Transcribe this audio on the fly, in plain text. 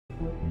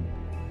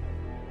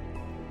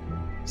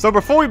So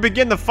before we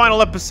begin the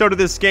final episode of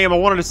this game, I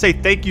wanted to say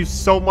thank you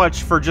so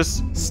much for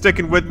just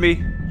sticking with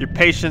me, your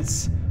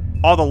patience,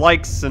 all the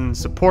likes and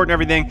support and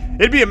everything.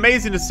 It'd be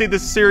amazing to see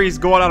this series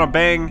go out on a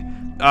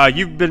bang.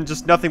 You've been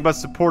just nothing but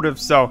supportive,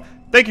 so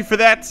thank you for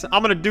that.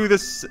 I'm going to do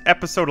this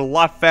episode a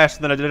lot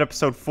faster than I did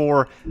episode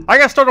 4. I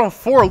got started on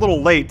 4 a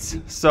little late,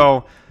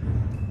 so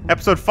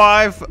episode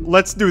 5,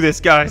 let's do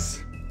this,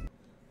 guys.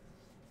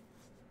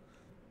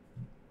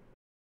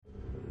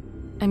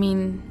 I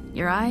mean,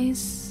 your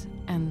eyes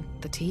and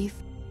the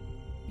teeth.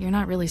 You're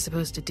not really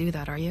supposed to do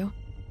that, are you?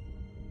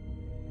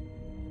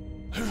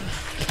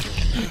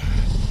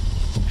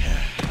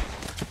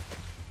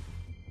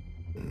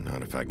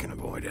 Not if I can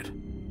avoid it.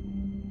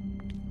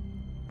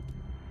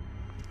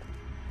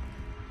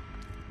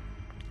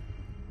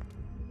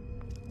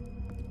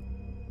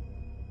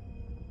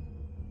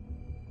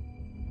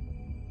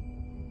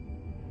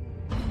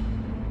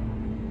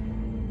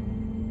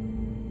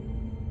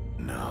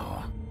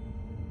 No.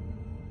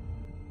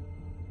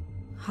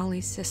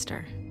 Holly's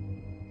sister,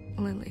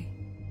 Lily.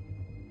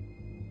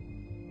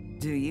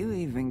 Do you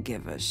even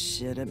give a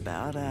shit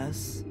about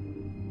us?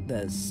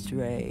 The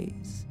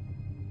strays.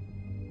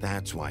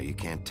 That's why you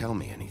can't tell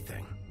me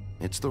anything.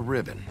 It's the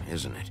ribbon,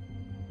 isn't it?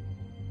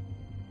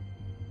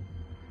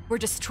 We're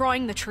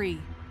destroying the tree.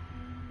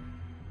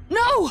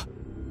 No!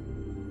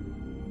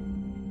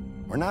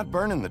 We're not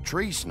burning the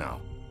tree,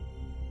 Snow.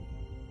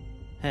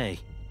 Hey,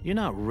 you're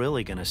not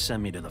really gonna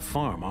send me to the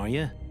farm, are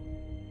you?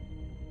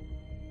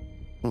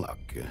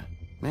 Look,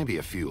 maybe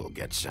a few will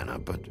get sent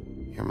up, but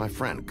you're my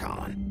friend,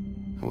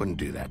 Colin. I wouldn't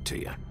do that to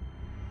you.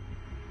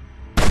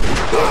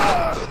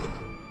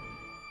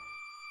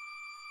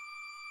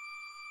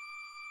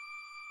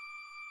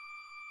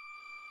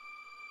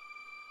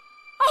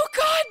 Oh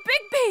God,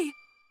 Bigby!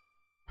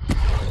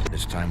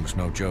 This time was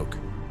no joke.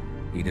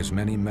 Eat as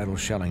many metal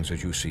shellings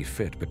as you see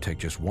fit, but take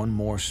just one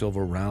more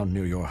silver round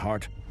near your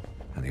heart,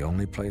 and the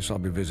only place I'll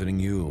be visiting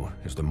you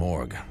is the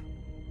morgue.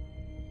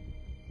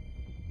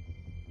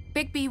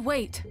 Bigby,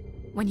 wait.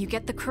 When you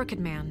get the Crooked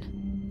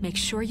Man, make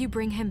sure you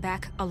bring him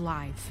back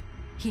alive.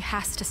 He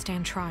has to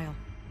stand trial.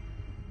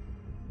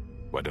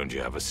 Why don't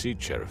you have a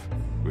seat, Sheriff?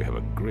 We have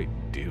a great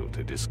deal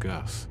to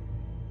discuss.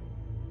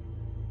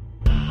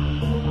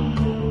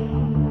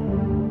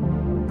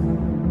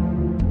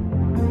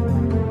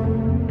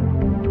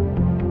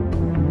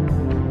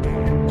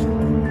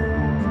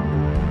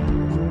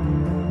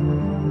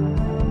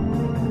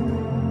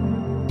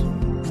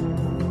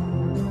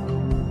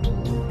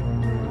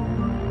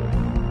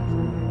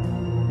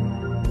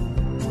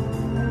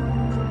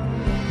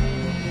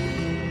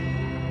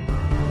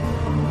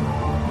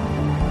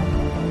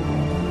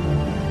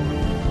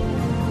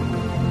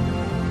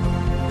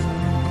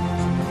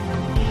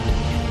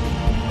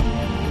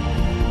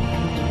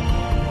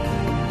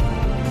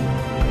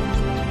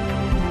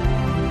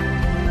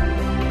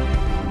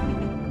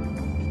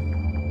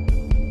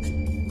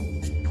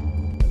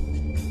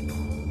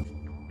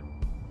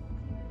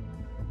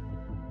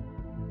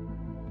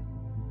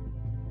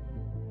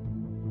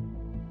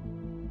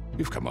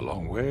 You've come a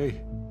long way.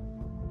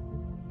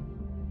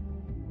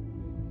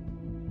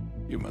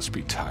 You must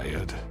be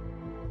tired.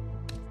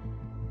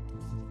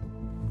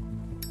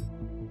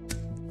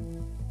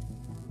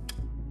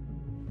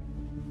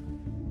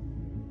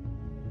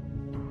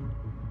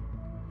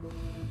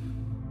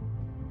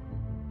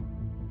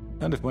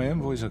 And if my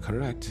envoys are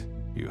correct,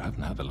 you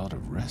haven't had a lot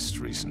of rest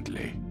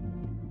recently.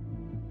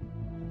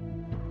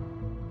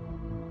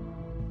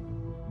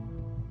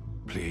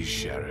 Please,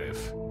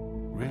 Sheriff.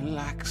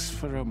 Relax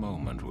for a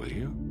moment, will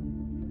you?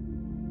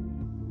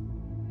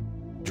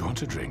 Do you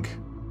want a drink?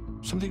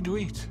 Something to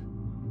eat?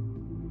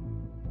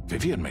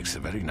 Vivian makes a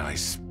very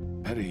nice,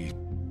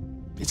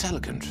 it's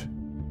elegant.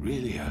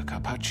 Really a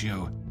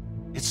carpaccio.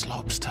 It's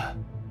lobster.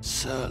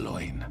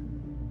 Sirloin.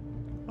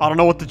 I don't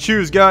know what to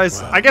choose,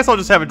 guys. Well, I guess I'll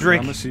just have a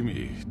drink. Promise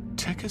me,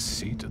 take a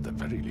seat at the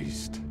very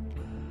least.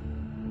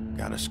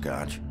 Got a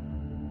scotch?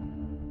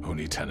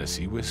 Only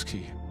Tennessee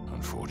whiskey,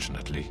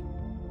 unfortunately.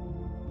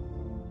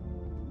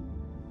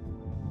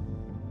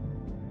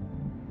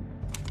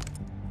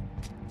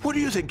 What do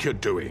you think you're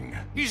doing?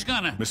 He's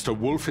gonna... Mr.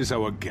 Wolf is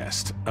our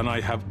guest, and I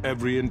have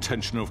every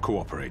intention of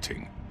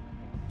cooperating.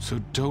 So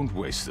don't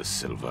waste the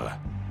silver.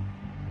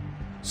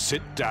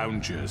 Sit down,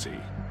 Jersey.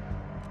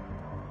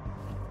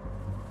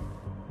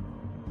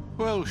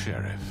 Well,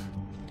 Sheriff,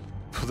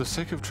 for the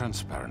sake of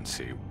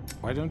transparency,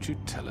 why don't you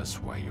tell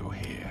us why you're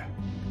here?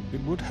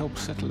 It would help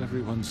settle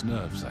everyone's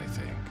nerves, I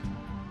think.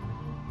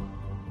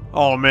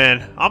 Oh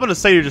man, I'm gonna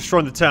say you're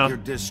destroying the town. You're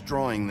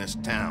destroying this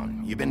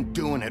town. You've been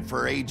doing it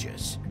for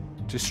ages.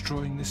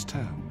 Destroying this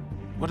town?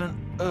 What on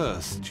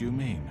earth do you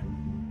mean?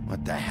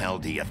 What the hell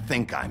do you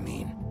think I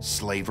mean?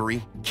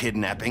 Slavery?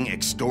 Kidnapping?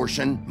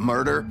 Extortion?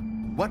 Murder?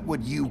 What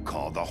would you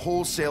call the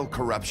wholesale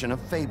corruption of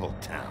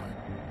Fabletown?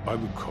 I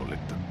would call it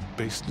the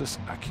baseless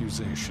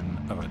accusation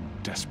of a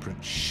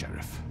desperate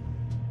sheriff.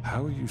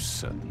 How are you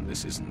certain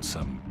this isn't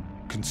some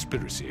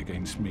conspiracy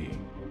against me?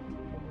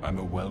 I'm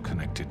a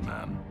well-connected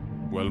man,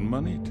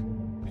 well-moneyed,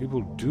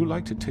 People do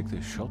like to take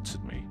their shots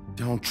at me.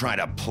 Don't try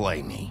to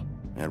play me.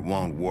 It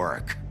won't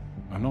work.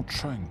 I'm not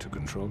trying to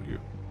control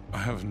you. I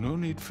have no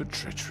need for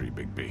treachery,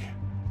 Bigby.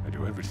 I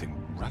do everything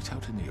right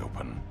out in the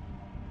open.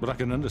 But I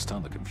can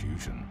understand the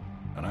confusion,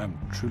 and I am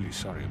truly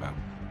sorry about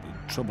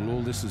the trouble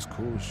all this has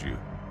caused you.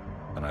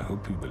 And I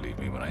hope you believe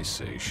me when I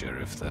say,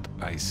 Sheriff, that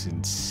I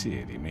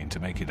sincerely mean to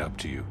make it up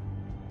to you.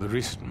 The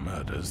recent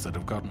murders that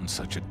have gotten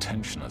such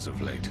attention as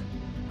of late,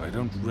 I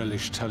don't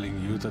relish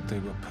telling you that they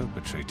were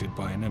perpetrated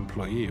by an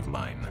employee of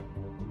mine.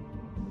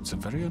 It's a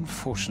very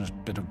unfortunate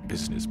bit of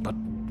business, but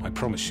I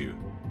promise you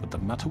that the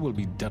matter will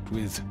be dealt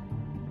with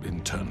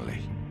internally.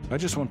 I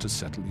just want to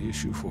settle the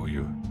issue for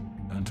you,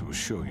 and to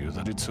assure you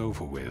that it's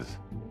over with.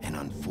 An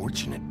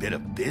unfortunate bit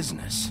of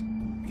business?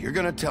 You're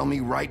gonna tell me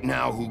right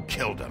now who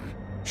killed him?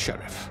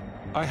 Sheriff,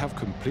 I have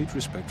complete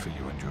respect for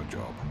you and your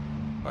job.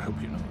 I hope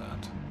you know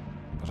that.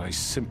 But I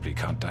simply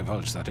can't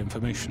divulge that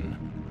information.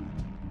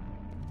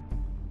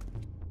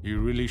 You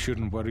really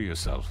shouldn't worry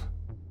yourself.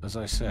 As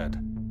I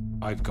said,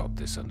 I've got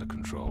this under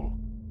control.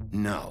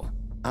 No,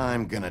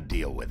 I'm gonna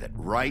deal with it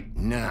right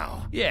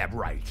now. Yeah,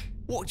 right.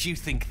 What do you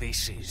think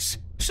this is?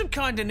 Some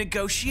kind of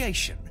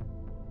negotiation?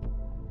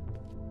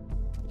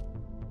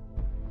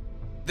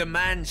 The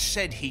man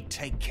said he'd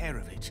take care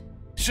of it.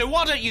 So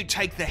why don't you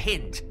take the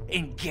hint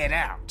and get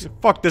out?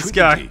 Fuck this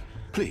guy.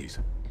 Please.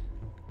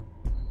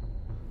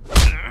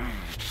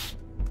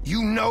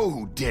 You know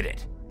who did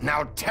it.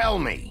 Now tell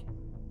me.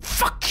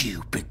 Fuck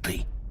you,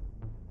 Bigby.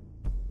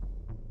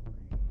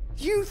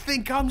 You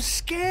think I'm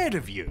scared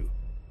of you?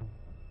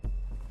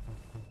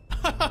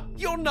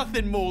 You're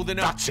nothing more than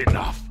a... That's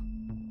enough.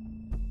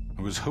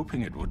 I was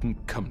hoping it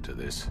wouldn't come to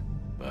this,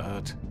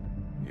 but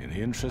in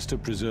the interest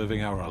of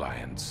preserving our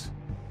alliance,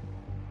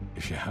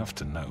 if you have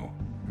to know,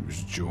 it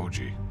was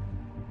Georgie.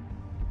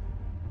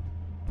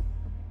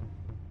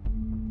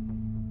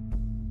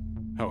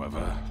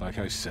 However, like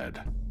I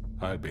said,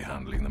 I'll be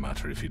handling the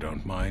matter if you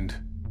don't mind.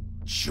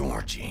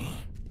 Georgie?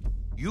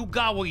 You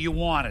got what you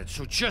wanted,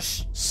 so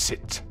just...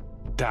 Sit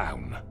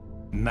down.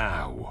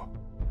 Now.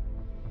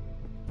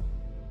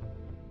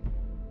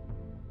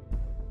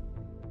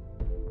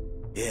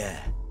 Yeah,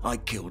 I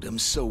killed him,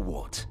 so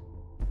what?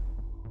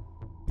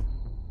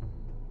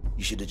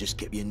 You should have just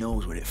kept your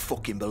nose where it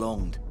fucking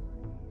belonged.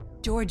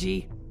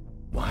 Georgie.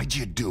 Why'd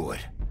you do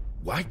it?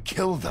 Why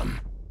kill them?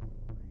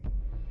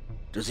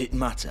 Does it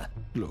matter?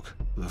 Look,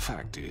 the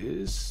fact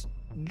is,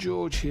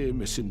 George here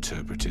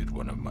misinterpreted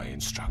one of my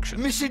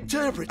instructions.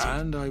 Misinterpreted?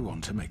 And I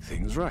want to make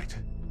things right.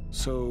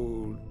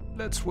 So,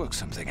 let's work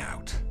something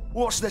out.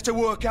 What's there to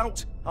work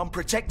out? I'm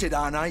protected,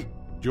 aren't I?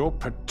 Your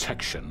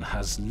protection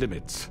has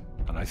limits,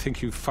 and I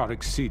think you've far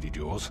exceeded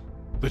yours.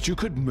 That you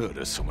could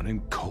murder someone in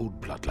cold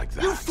blood like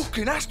that. You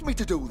fucking asked me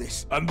to do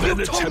this! And then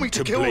you told me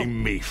attempt to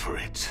blame me for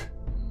it.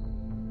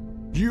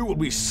 You will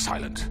be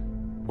silent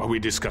while we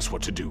discuss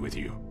what to do with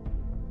you.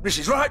 This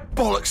is right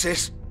bollocks,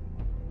 sis.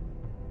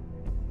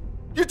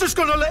 You're just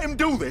gonna let him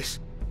do this?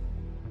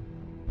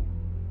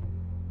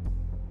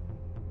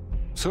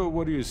 So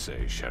what do you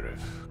say,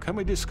 Sheriff? Can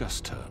we discuss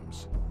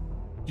terms?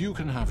 You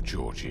can have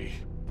Georgie.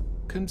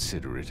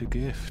 Consider it a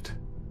gift,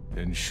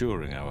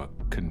 ensuring our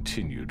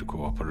continued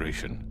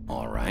cooperation.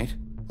 All right,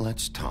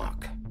 let's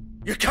talk.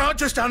 You can't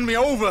just hand me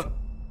over!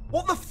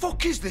 What the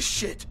fuck is this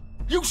shit?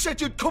 You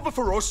said you'd cover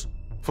for us!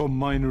 For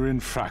minor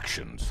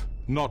infractions,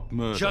 not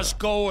murder. Just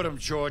go with him,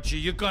 Georgie.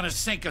 You're gonna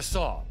sink us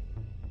all.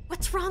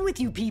 What's wrong with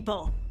you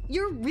people?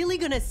 You're really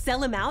gonna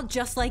sell him out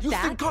just like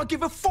that? You think I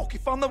give a fuck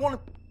if I'm the one...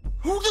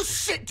 Who the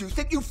shit do you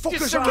think you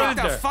fuckers are?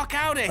 Get the fuck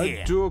out of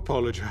here! I do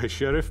apologize,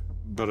 Sheriff,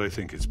 but I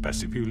think it's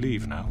best if you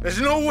leave now. There's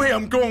no way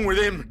I'm going with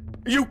him!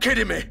 Are you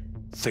kidding me?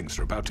 Things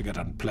are about to get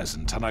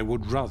unpleasant, and I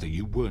would rather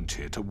you weren't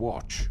here to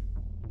watch.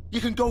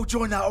 You can go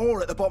join that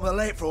whore at the bottom of the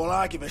lake for all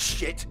I give a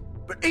shit,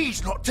 but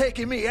he's not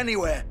taking me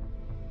anywhere.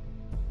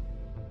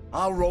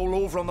 I'll roll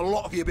over on the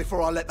lot of you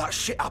before I let that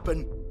shit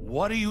happen.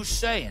 What are you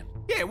saying?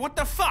 Yeah, what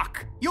the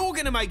fuck? You're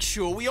gonna make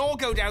sure we all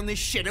go down this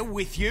shitter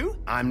with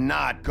you? I'm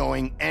not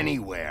going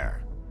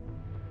anywhere.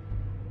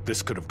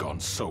 This could have gone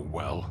so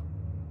well.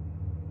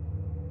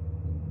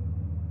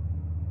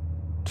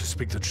 To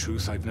speak the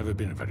truth, I've never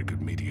been a very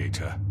good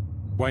mediator.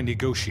 Why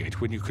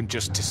negotiate when you can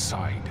just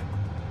decide?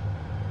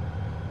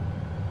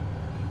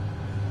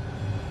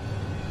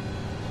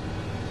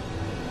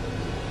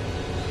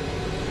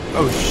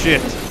 Oh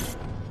shit.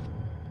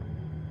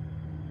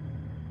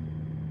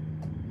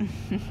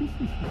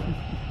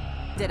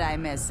 Did I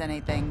miss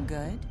anything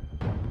good?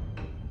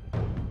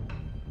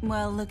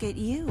 Well, look at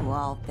you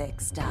all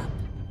fixed up.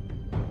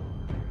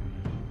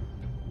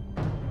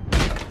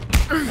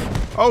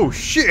 Oh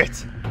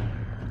shit!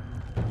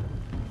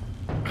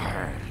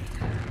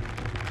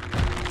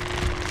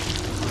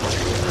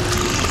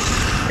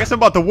 Guess I'm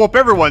about to whoop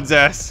everyone's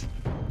ass.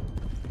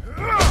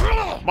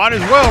 Might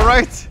as well,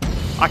 right?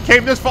 I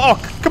came this far.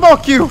 Oh, come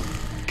on, Q!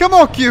 Come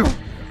on, Q!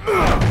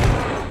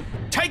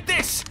 Take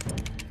this!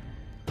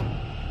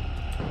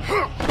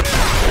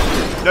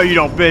 No, you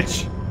don't,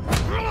 bitch.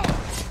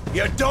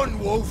 You're done,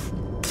 Wolf.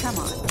 Come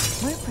on,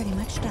 we're pretty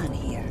much done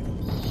here.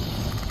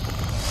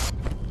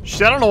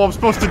 Shit, I don't know what I'm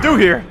supposed to do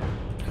here.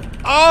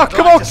 Oh,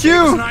 come on, Q!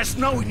 It was nice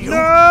knowing you.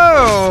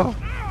 No!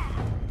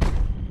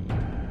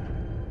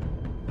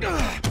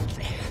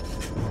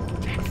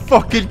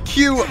 Fucking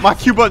Q! My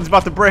Q button's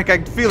about to break. I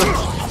can feel it.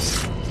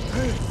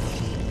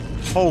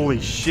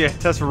 Holy shit,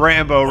 that's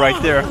Rambo right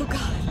there.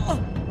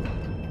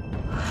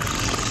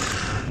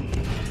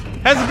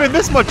 Hasn't been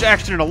this much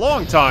action in a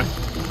long time.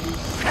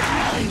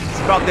 It's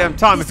about damn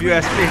time if you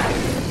ask me.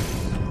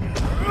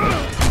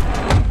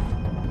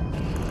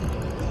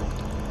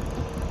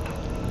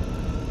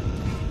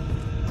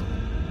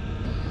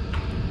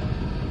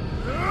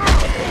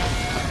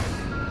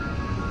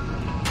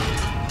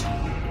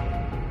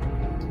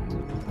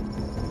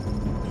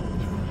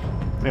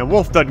 Man,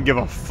 Wolf doesn't give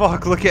a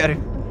fuck. Look at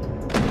him.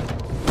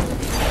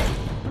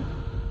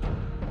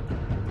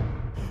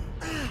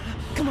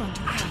 Come on,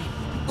 Dad.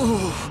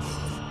 Oh,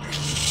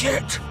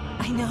 shit.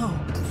 I know.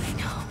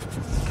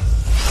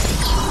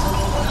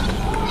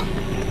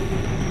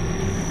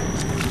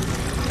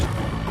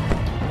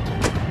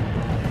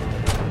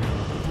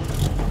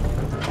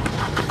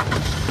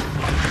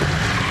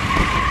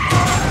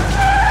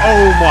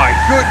 Oh my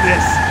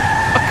goodness!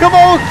 Oh, come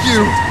on,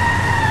 Q!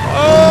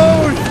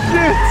 Oh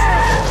shit!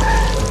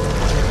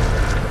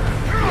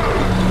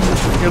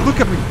 Yeah, look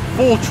at me,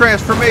 full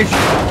transformation.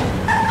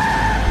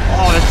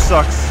 Oh, that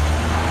sucks.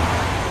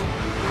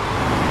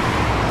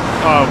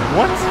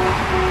 What?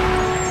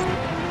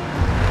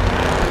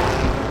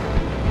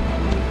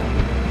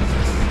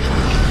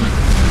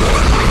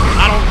 I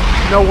don't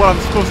know what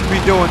I'm supposed to be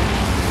doing.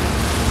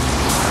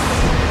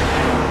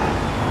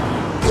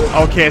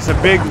 Okay, it's a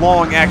big,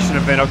 long action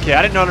event. Okay,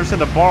 I didn't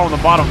understand the bar on the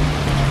bottom.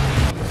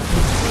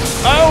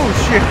 Oh,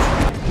 shit.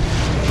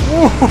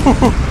 Woo.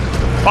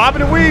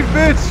 Bobbing and weave,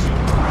 bitch.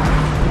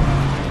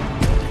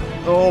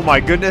 Oh, my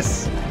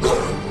goodness.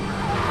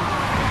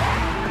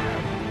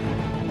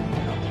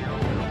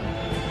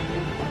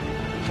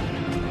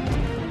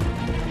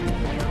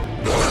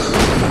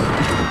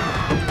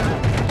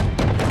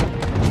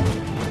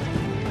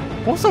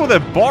 What's up with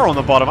that bar on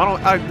the bottom?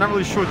 I'm not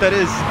really sure what that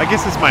is. I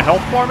guess it's my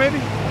health bar,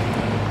 maybe?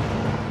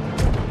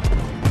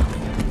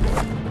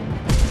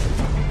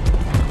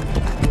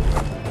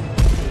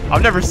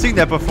 I've never seen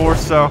that before,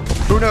 so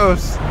who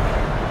knows?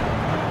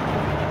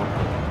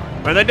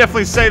 Man, they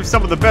definitely saved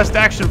some of the best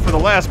action for the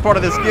last part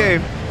of this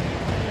game.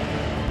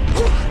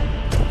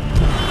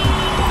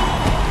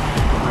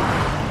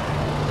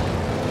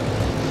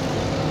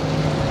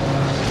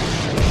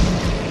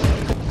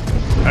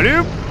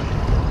 Hello?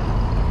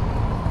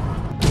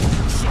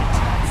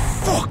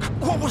 Fuck!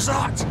 What was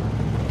that?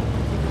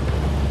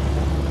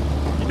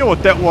 You know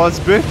what that was,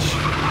 bitch.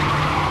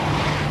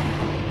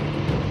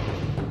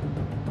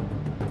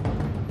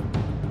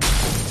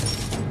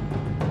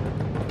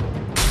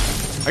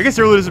 I guess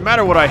it really doesn't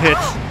matter what I hit.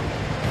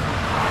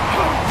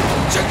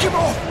 Take him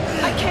off!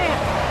 I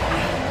can't!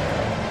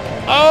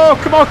 Oh,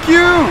 come on, Q!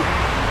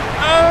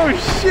 Oh,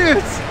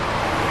 shit!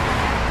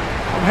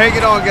 I'm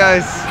hanging on,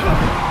 guys.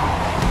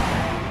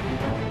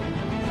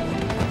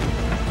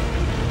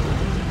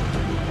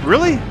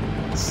 Really?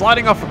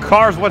 Sliding off a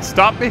car is what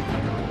stopped me?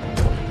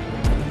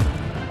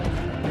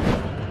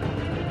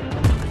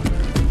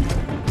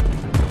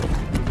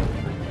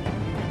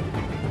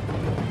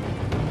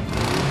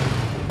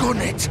 Gun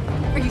it!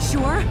 Are you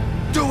sure?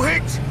 Do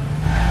it!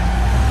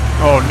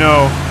 Oh,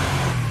 no.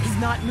 He's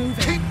not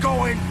moving. Keep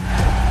going!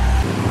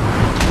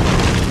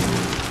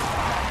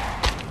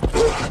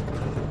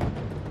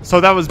 So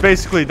that was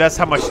basically, that's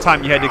how much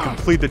time you had to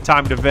complete the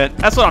timed event.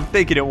 That's what I'm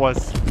thinking it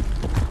was.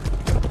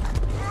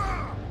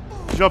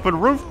 Jumping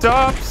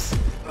rooftops.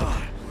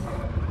 Oh,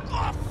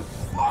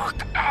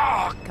 fuck!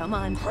 Oh, come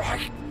on.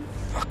 Right.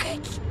 Fuck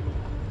it.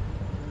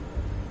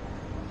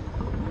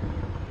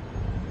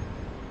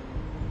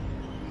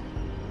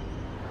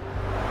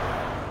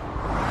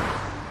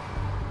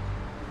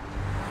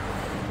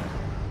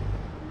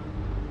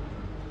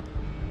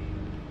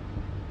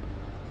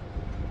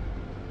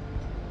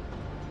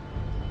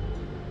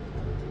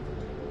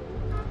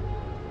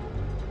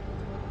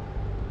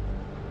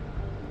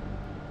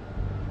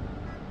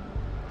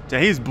 Yeah,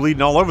 he's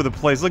bleeding all over the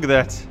place. Look at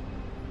that.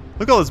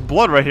 Look at all this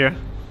blood right here.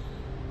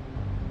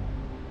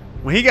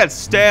 When he got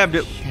stabbed,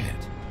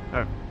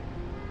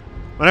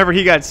 whenever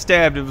he got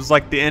stabbed, it was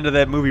like the end of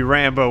that movie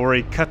Rambo, where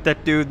he cut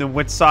that dude and then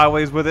went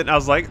sideways with it. And I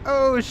was like,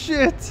 oh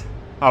shit.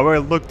 I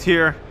already looked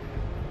here.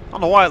 I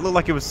don't know why it looked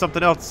like it was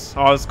something else.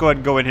 Oh, let's go ahead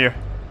and go in here.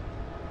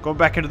 Going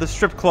back into the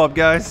strip club,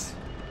 guys.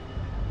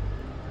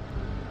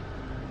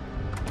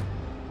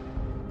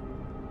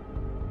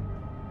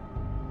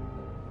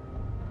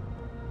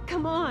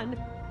 Come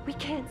on. We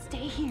can't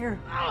stay here.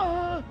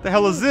 The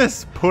hell is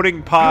this?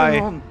 Pudding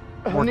pie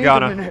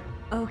Morgana.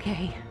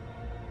 Okay.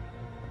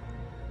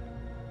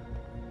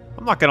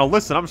 I'm not gonna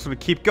listen. I'm just gonna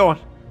keep going.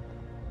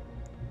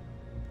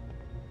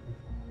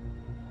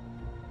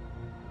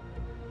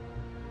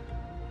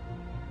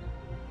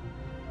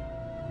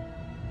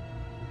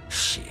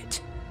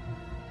 Shit.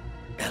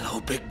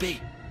 Hello, Bigby.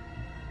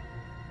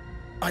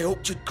 I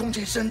hoped you'd come to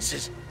your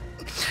senses.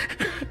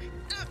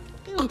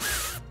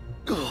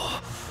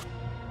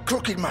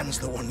 Crooked Man's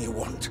the one you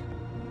want.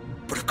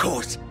 But of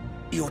course,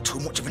 you're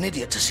too much of an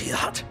idiot to see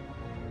that.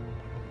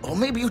 Or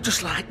maybe you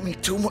just like me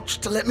too much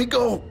to let me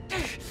go.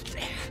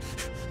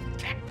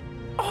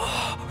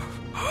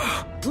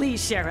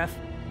 Please, Sheriff.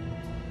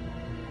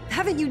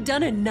 Haven't you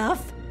done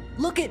enough?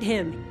 Look at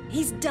him.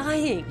 He's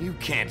dying. You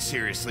can't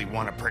seriously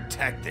want to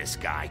protect this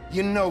guy.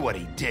 You know what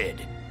he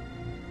did.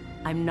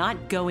 I'm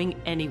not going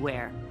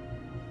anywhere.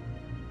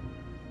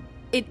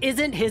 It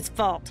isn't his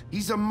fault.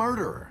 He's a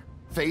murderer.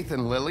 Faith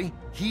and Lily,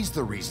 he's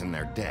the reason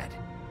they're dead.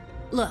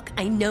 Look,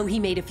 I know he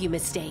made a few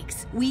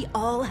mistakes. We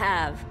all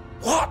have.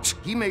 What?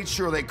 He made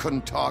sure they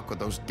couldn't talk with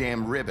those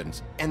damn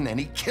ribbons, and then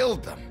he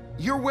killed them.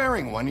 You're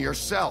wearing one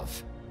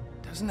yourself.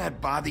 Doesn't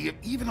that bother you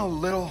even a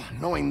little,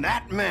 knowing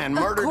that man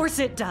murdered— Of course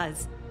it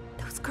does.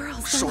 Those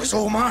girls— So it's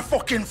all my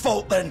fucking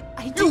fault then?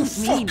 I didn't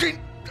fucking—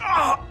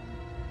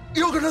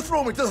 You're gonna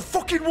throw me to the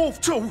fucking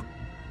wolf too?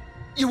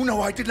 You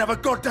know I didn't have a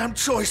goddamn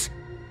choice.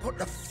 What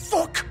the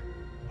fuck?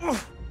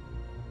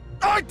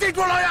 I did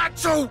what I had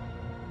to!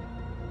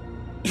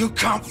 You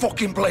can't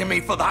fucking blame me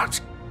for that.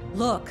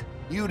 Look.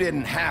 You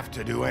didn't have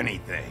to do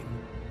anything.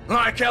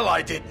 Like hell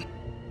I didn't.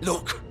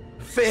 Look,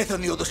 Faith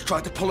and the others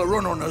tried to pull a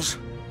run on us.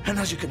 And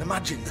as you can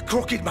imagine, the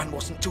Crooked Man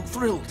wasn't too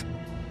thrilled.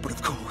 But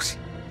of course,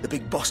 the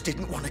big boss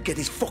didn't want to get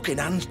his fucking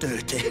hands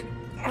dirty.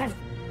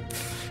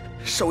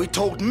 So he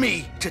told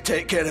me to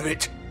take care of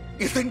it.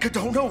 You think I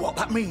don't know what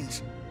that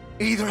means?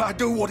 Either I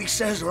do what he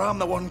says or I'm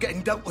the one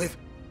getting dealt with.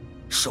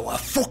 So I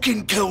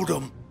fucking killed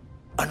him.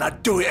 And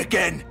I'd do it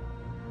again.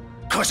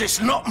 'Cause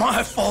it's not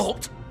my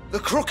fault. The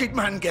Crooked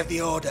Man gave the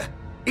order.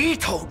 He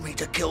told me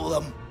to kill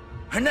them.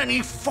 And then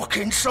he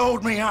fucking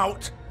sold me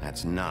out.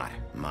 That's not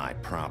my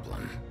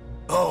problem.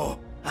 Oh,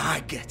 I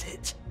get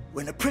it.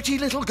 When a pretty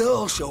little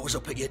girl shows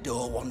up at your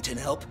door wanting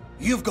help,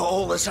 you've got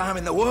all the time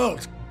in the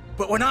world.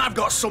 But when I've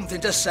got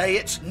something to say,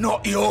 it's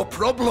not your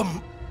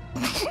problem.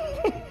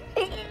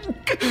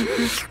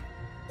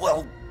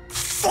 Well,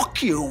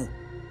 fuck you.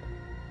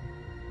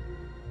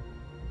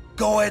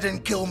 Go ahead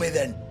and kill me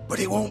then, but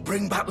it won't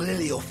bring back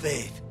Lily or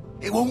Faith.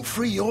 It won't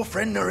free your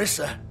friend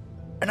Nerissa.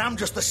 And I'm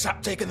just the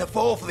sap taking the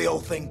fall for the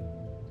whole thing.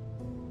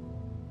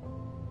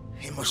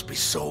 It must be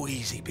so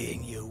easy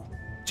being you.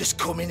 Just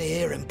come in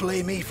here and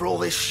blame me for all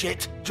this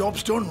shit.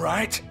 Job's done,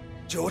 right?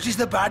 George is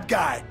the bad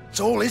guy.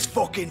 It's all his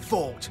fucking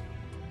fault.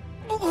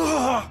 But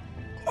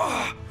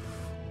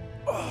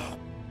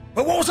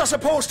what was I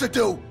supposed to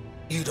do?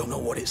 You don't know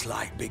what it's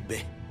like,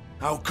 Bigby.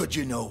 How could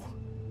you know?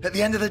 At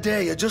the end of the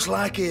day, you're just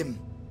like him.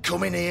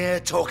 Coming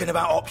here, talking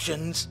about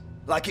options.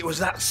 Like it was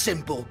that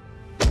simple.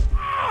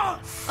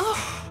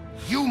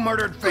 You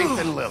murdered Faith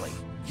and Lily.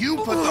 You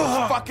put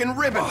those fucking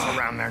ribbons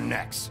around their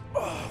necks.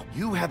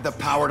 You had the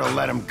power to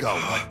let them go,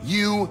 but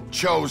you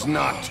chose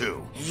not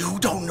to. You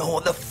don't know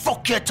what the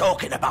fuck you're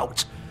talking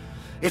about.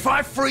 If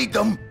I freed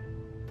them...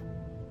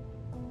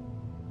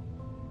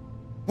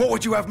 What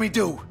would you have me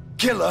do?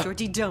 Kill her?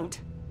 Georgie, don't.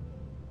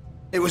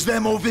 It was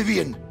them or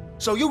Vivian.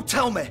 So you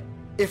tell me,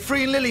 if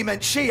freeing Lily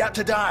meant she had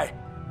to die.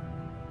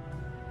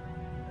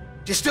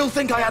 Do you still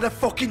think I had a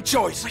fucking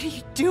choice? What are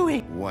you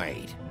doing?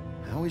 Wait,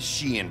 how is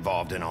she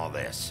involved in all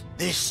this?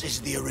 This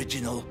is the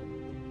original.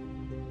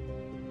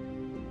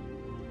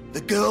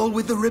 The girl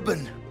with the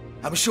ribbon.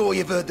 I'm sure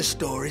you've heard the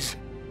stories.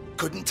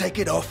 Couldn't take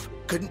it off,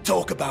 couldn't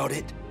talk about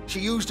it.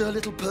 She used her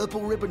little purple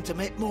ribbon to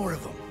make more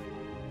of them.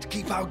 To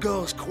keep our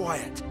girls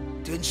quiet.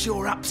 To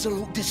ensure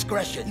absolute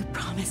discretion. You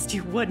promised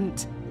you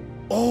wouldn't.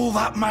 All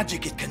that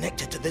magic is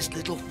connected to this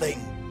little thing.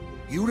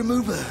 You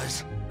remove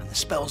hers, and the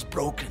spell's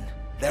broken.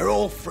 They're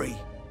all free.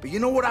 But you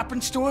know what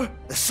happens to her?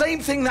 The same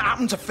thing that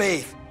happened to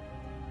Faith.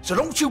 So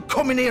don't you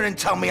come in here and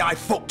tell me I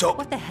fucked up.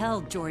 What the hell,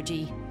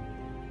 Georgie?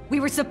 We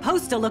were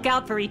supposed to look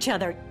out for each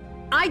other.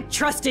 I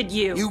trusted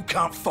you. You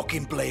can't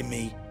fucking blame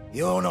me.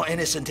 You're not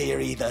innocent here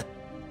either.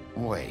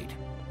 Wait,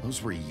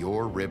 those were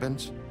your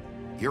ribbons?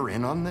 You're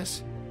in on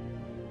this?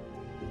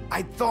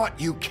 I thought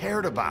you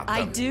cared about them.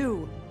 I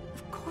do.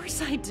 Of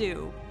course I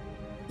do.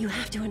 You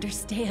have to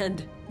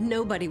understand,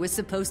 nobody was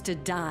supposed to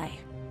die.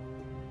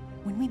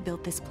 When we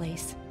built this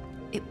place,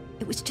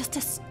 it was just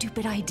a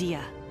stupid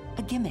idea.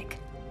 A gimmick.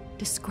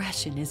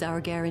 Discretion is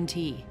our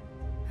guarantee.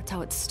 That's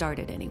how it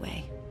started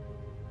anyway.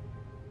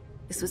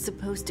 This was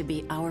supposed to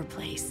be our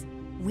place.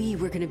 We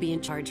were gonna be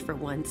in charge for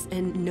once,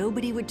 and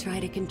nobody would try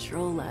to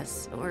control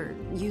us or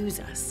use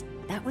us.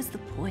 That was the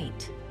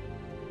point.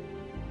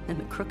 Then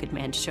the Crooked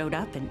Man showed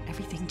up and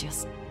everything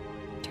just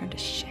turned to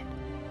shit.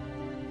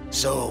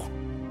 So,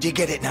 do you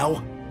get it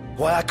now?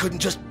 Why I couldn't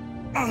just...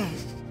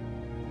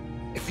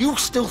 If you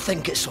still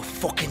think it's so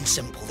fucking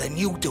simple, then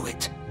you do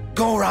it.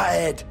 Go right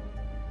ahead.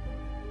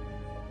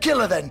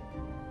 Kill her then.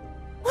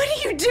 What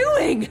are you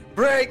doing?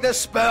 Break the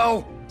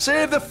spell.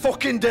 Save the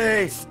fucking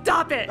day.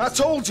 Stop it. I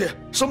told you.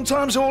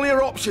 Sometimes all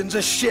your options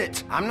are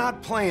shit. I'm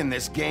not playing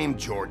this game,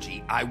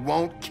 Georgie. I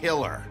won't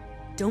kill her.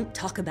 Don't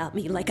talk about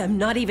me like I'm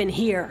not even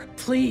here.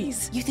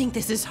 Please. You think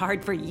this is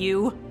hard for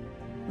you?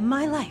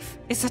 My life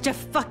is such a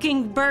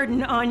fucking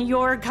burden on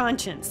your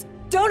conscience.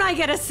 Don't I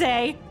get a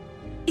say?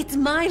 It's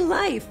my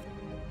life.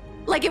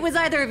 Like it was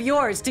either of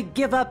yours to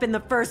give up in the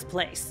first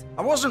place.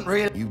 I wasn't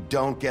really... You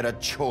don't get a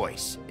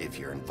choice if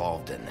you're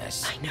involved in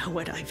this. I know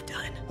what I've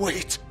done.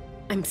 Wait.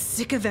 I'm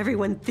sick of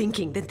everyone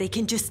thinking that they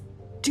can just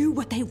do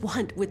what they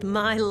want with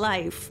my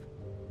life.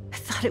 I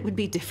thought it would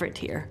be different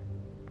here.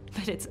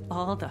 But it's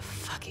all the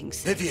fucking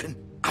same. Vivian,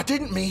 I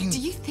didn't mean... Do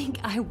you think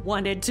I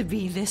wanted to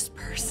be this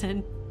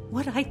person?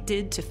 What I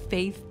did to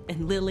Faith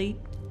and Lily?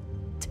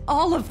 To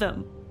all of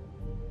them?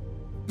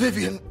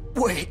 Vivian,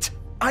 wait.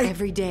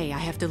 Every day I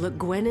have to look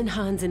Gwen and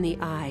Hans in the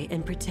eye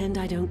and pretend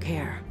I don't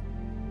care.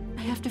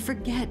 I have to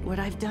forget what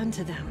I've done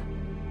to them.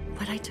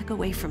 What I took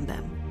away from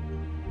them.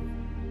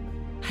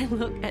 I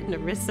look at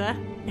Nerissa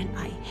and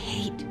I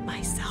hate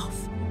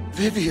myself.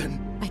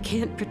 Vivian. I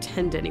can't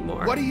pretend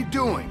anymore. What are you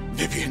doing?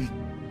 Vivian,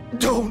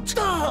 don't.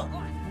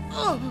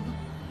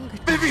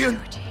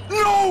 Vivian,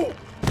 no!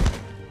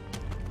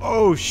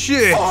 Oh,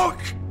 shit. Fuck!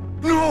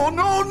 No,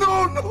 no,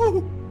 no,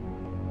 no!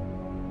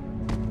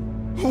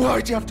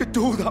 Why'd you have to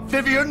do that,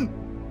 Vivian?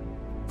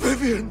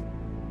 Vivian!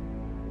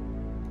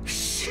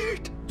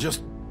 Shit!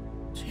 Just...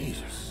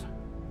 Jesus.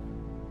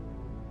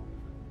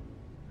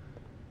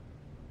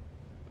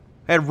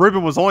 And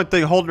ribbon was the only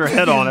thing holding her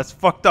head on. That's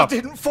fucked up. I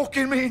didn't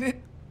fucking mean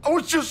it. I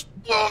was just...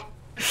 Oh!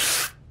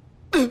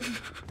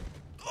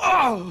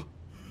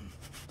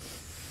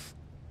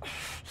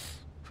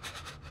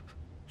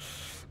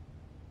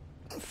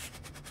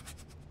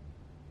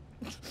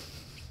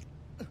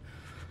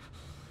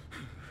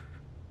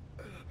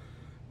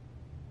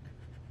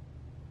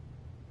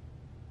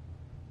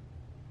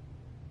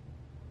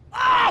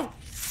 Oh,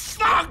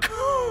 fuck!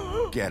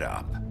 Get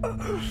up.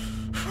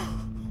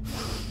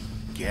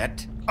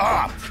 Get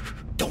up!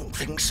 Don't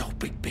think so,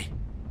 Bigby.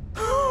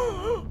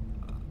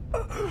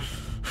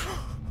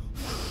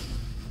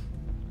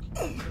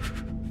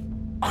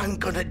 I'm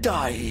gonna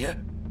die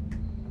here.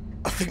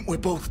 I think we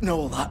both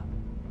know that.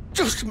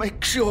 Just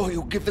make sure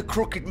you give the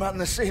crooked man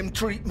the same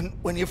treatment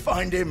when you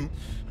find him.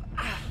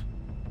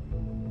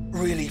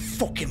 Really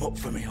fuck him up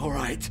for me,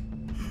 alright?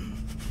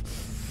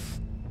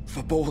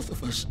 For both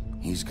of us.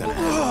 He's gonna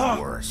have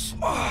it worse.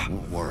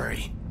 Don't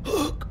worry.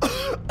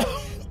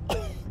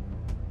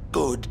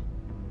 Good.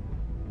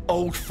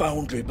 Old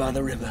foundry by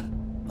the river,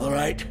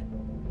 alright?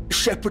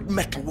 Shepherd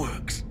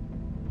Metalworks.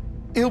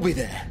 He'll be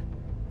there.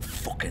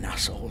 Fucking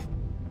asshole.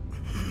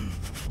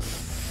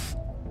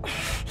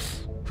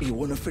 You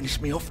wanna finish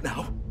me off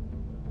now?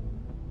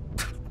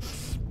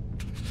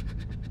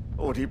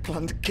 Or do you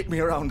plan to kick me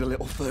around a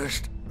little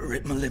first?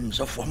 Rip my limbs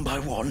off one by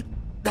one?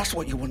 That's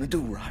what you wanna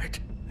do, right?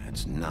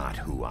 That's not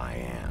who I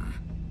am.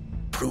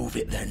 Prove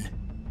it then.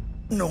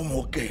 No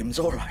more games,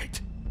 alright?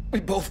 We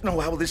both know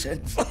how this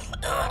ends.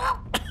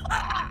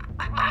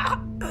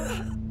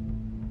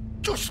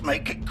 Just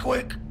make it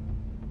quick.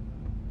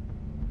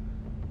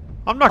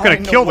 I'm not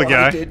gonna kill the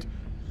guy.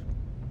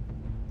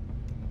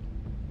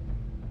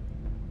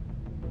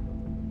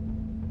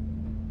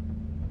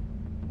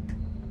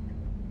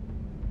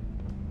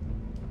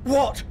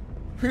 What?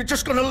 You're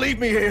just gonna leave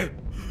me here?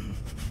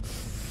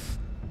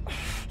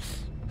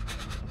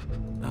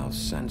 I'll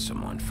send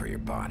someone for your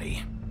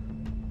body.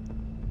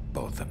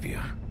 Both of you.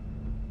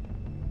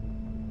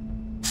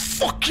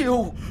 Fuck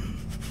you!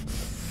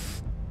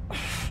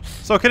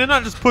 So can it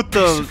not just put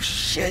the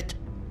shit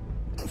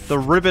the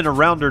ribbon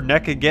around her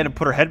neck again and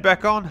put her head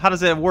back on? How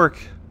does that work?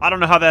 I don't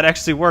know how that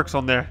actually works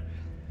on there.